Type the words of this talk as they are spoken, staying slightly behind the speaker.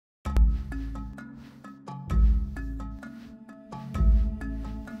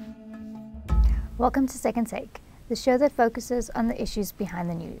Welcome to Second Take, the show that focuses on the issues behind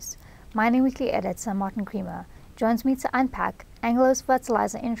the news. Mining Weekly editor Martin Creamer joins me to unpack Anglo's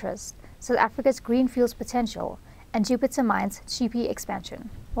fertiliser interest, South Africa's green fuels potential, and Jupiter Mines' Tshipi expansion.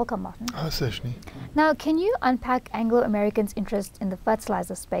 Welcome, Martin. Hi, Sashni. Now, can you unpack Anglo-Americans' interest in the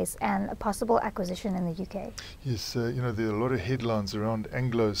fertiliser space and a possible acquisition in the UK? Yes, there are a lot of headlines around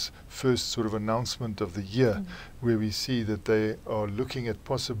Anglo's first sort of announcement of the year, where we see that they are looking at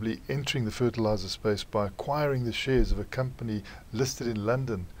possibly entering the fertiliser space by acquiring the shares of a company listed in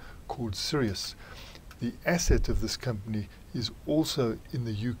London called Sirius. The asset of this company is also in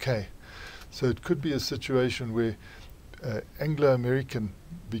the UK. So it could be a situation where Anglo-American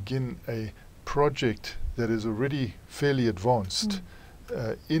begin a project that is already fairly advanced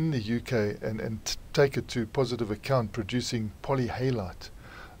in the UK and take it to positive account, producing polyhalite.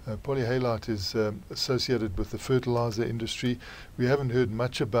 Polyhalite is associated with the fertilizer industry. We haven't heard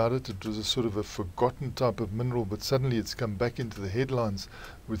much about it. It was a sort of a forgotten type of mineral, but suddenly it's come back into the headlines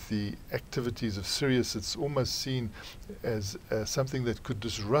with the activities of Sirius. It's almost seen as something that could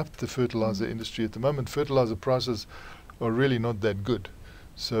disrupt the fertilizer industry. At the moment, fertilizer prices are really not that good.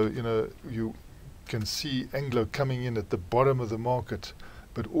 So, you can see Anglo coming in at the bottom of the market,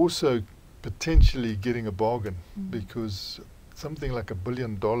 but also potentially getting a bargain because something like $1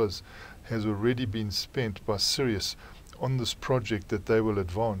 billion has already been spent by Sirius on this project that they will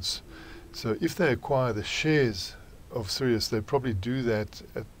advance. So if they acquire the shares of Sirius, they probably do that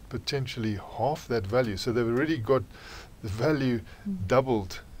at potentially half that value. So they've already got the value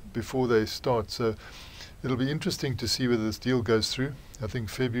doubled before they start. So it'll be interesting to see whether this deal goes through. I think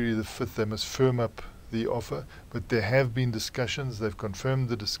February the 5th they must firm up the offer, but there have been discussions. They've confirmed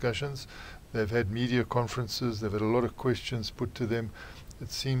the discussions. They've had media conferences. They've had a lot of questions put to them.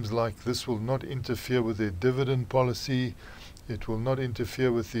 It seems like this will not interfere with their dividend policy. It will not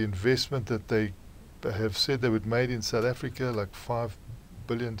interfere with the investment that they have said they would make in South Africa, like 5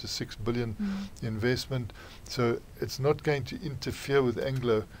 billion to 6 billion investment. So it's not going to interfere with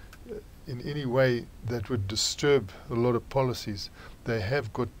Anglo in any way that would disturb a lot of policies. They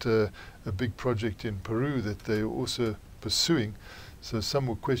have got a big project in Peru that they're also pursuing. So some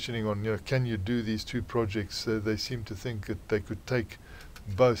were questioning on, can you do these two projects? They seem to think that they could take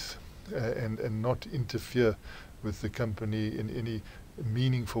both and not interfere with the company in any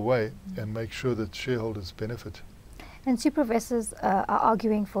meaningful way and make sure that shareholders benefit. And two professors are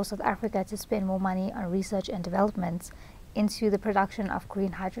arguing for South Africa to spend more money on research and development into the production of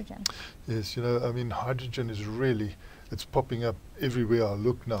green hydrogen. Yes, hydrogen is really, it's popping up everywhere I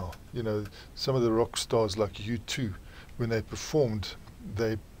look now. Some of the rock stars like U2, when they performed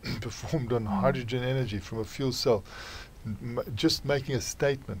on hydrogen energy from a fuel cell, just making a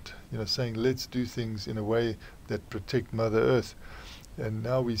statement, saying let's do things in a way that protect Mother Earth. And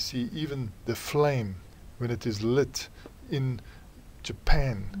now we see even the flame, when it is lit in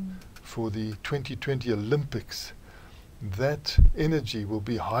Japan for the 2020 Olympics, that energy will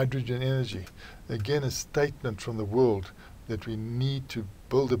be hydrogen energy. Again, a statement from the world that we need to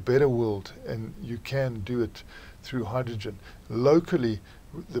build a better world, and you can do it through hydrogen. Locally,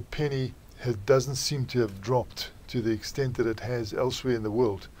 the penny doesn't seem to have dropped to the extent that it has elsewhere in the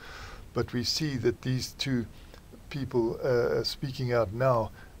world. But we see that these two people are speaking out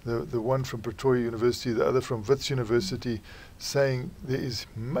now, the one from Pretoria University, the other from Wits University, saying there is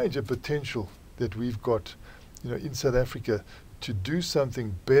major potential that we've got in South Africa to do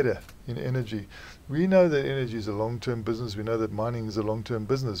something better in energy. We know that energy is a long-term business. We know that mining is a long-term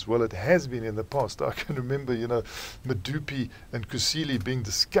business. Well, it has been in the past. I can remember, Medupi and Kusile being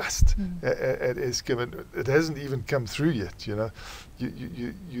discussed at Eskom, and it hasn't even come through yet.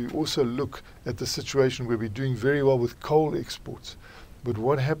 You also look at the situation where we're doing very well with coal exports. But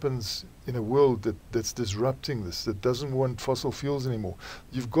what happens in a world that's disrupting this, that doesn't want fossil fuels anymore?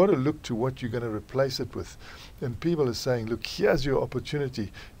 You've got to look to what you're going to replace it with. And people are saying, look, here's your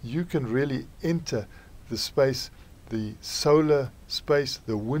opportunity. You can really enter the space, the solar space,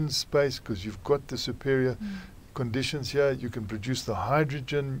 the wind space, because you've got the superior conditions here. You can produce the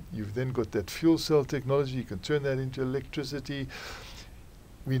hydrogen. You've then got that fuel cell technology. You can turn that into electricity.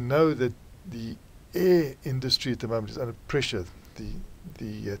 We know that the air industry at the moment is under pressure.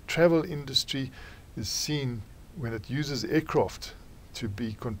 The travel industry is seen, when it uses aircraft, to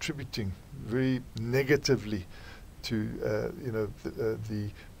be contributing very negatively to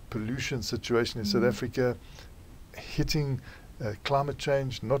the pollution situation in South Africa, hitting climate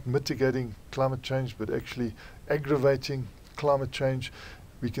change, not mitigating climate change, but actually aggravating climate change.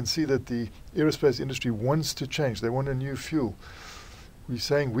 We can see that the aerospace industry wants to change. They want a new fuel. We're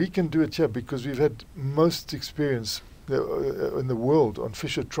saying we can do it here because we've had most experience in the world on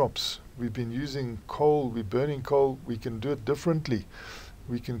Fisher Trops. We've been using coal, we're burning coal, we can do it differently.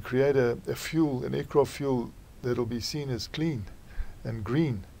 We can create a fuel, an aircraft fuel that'll be seen as clean and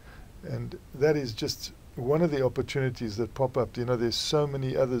green. And that is just one of the opportunities that pop up. You know, there's so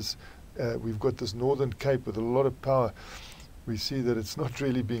many others. We've got this Northern Cape with a lot of power. We see that it's not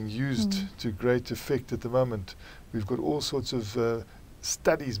really being used to great effect at the moment. We've got all sorts of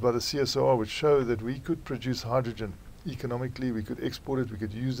studies by the CSIR which show that we could produce hydrogen economically, we could export it, we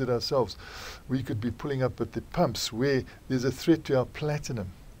could use it ourselves. We could be pulling up at the pumps where there's a threat to our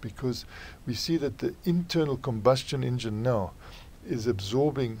platinum, because we see that the internal combustion engine now is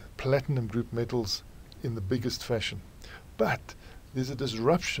absorbing platinum group metals in the biggest fashion. But there's a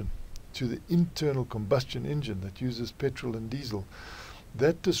disruption to the internal combustion engine that uses petrol and diesel.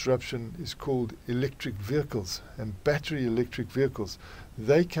 That disruption is called electric vehicles and battery electric vehicles.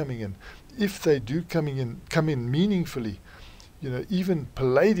 They coming in. If they do come in meaningfully, you know, even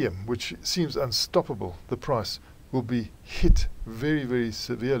palladium, which seems unstoppable, the price will be hit very, very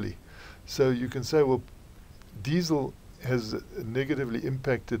severely. So you can say, well, diesel has negatively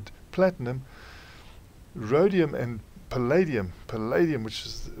impacted platinum, rhodium and palladium, which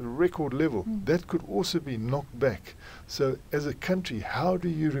is record level, that could also be knocked back. So as a country, how do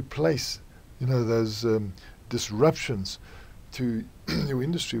you replace, you know, those disruptions to your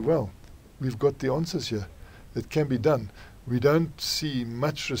industry? Well, we've got the answers here. It can be done. We don't see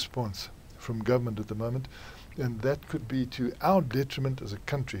much response from government at the moment, and that could be to our detriment as a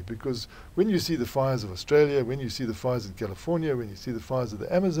country, because when you see the fires of Australia, when you see the fires in California, when you see the fires of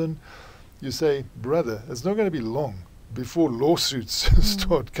the Amazon, you say, brother, it's not going to be long before lawsuits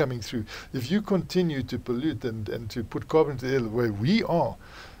start coming through. If you continue to pollute and to put carbon into the air the way we are,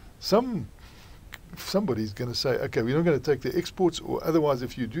 somebody's going to say, okay, we're not going to take the exports, or otherwise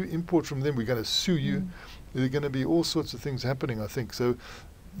if you do import from them, we're going to sue you. There are going to be all sorts of things happening, I think. So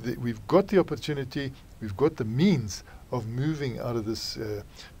we've got the opportunity, we've got the means of moving out of this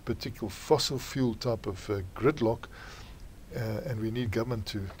particular fossil fuel type of gridlock, and we need government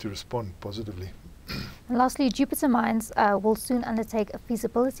to respond positively. And lastly, Jupiter Mines will soon undertake a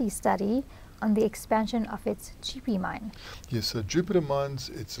feasibility study on the expansion of its Tshipi mine. Yes, so Jupiter Mines,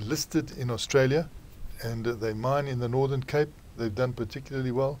 it's listed in Australia, and they mine in the Northern Cape. They've done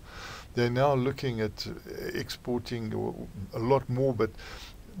particularly well. They're now looking at exporting a lot more, but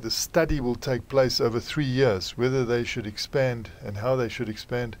the study will take place over 3 years, whether they should expand and how they should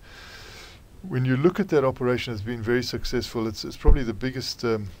expand. When you look at that operation, it's been very successful. It's probably the biggest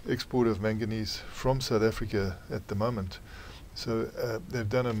exporter of manganese from South Africa at the moment. So they've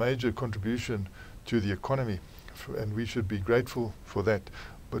done a major contribution to the economy, and we should be grateful for that.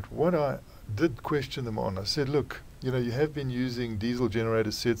 But what I did question them on, I said, look, you know, you have been using diesel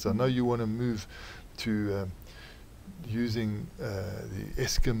generator sets. I know you want to move to using the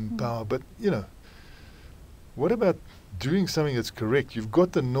Eskom power, but, you know, what about doing something that's correct? You've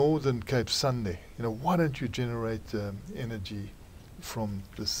got the Northern Cape sun there. You know, why don't you generate energy from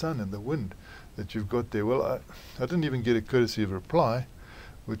the sun and the wind that you've got there? Well, I didn't even get a courtesy of reply,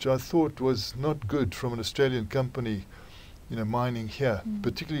 which I thought was not good from an Australian company, you know, mining here,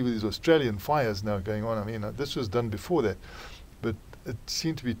 particularly with these Australian fires now going on. I mean, this was done before that, but it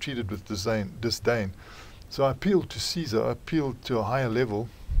seemed to be treated with disdain. So I appealed to Caesar, I appealed to a higher level,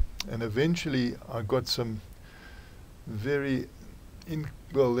 and eventually I got some very,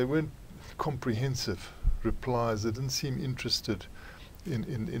 well, they weren't comprehensive replies. They didn't seem interested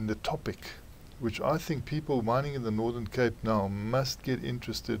in the topic, which I think people mining in the Northern Cape now must get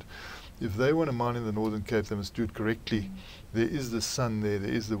interested. If they want to mine in the Northern Cape, they must do it correctly. There is the sun there,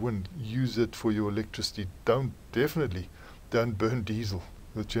 there is the wind. Use it for your electricity. Definitely don't burn diesel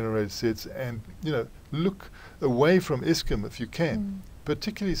with generator sets, and, you know, look away from Eskom if you can,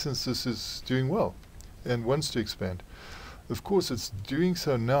 particularly since this is doing well and wants to expand. Of course, it's doing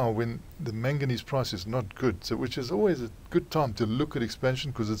so now when the manganese price is not good, so which is always a good time to look at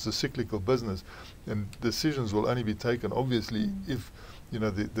expansion, because it's a cyclical business, and decisions will only be taken, obviously, if, you know,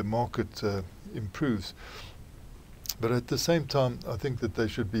 the market improves. But at the same time, I think that they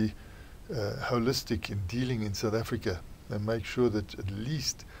should be holistic in dealing in South Africa and make sure that at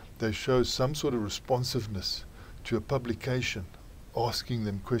least they show some sort of responsiveness to a publication asking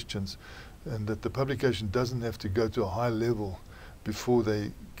them questions, and that the publication doesn't have to go to a high level before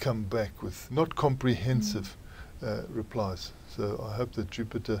they come back with not comprehensive replies. So I hope that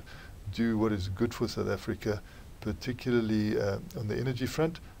Jupiter do what is good for South Africa, particularly on the energy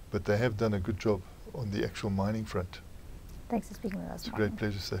front, but they have done a good job on the actual mining front. Thanks for speaking with us. It's a great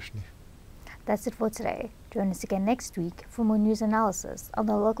pleasure, Sashni. That's it for today. Join us again next week for more news analysis on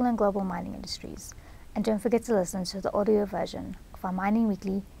the local and global mining industries. And don't forget to listen to the audio version of our Mining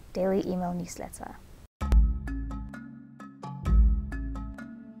Weekly daily email newsletter.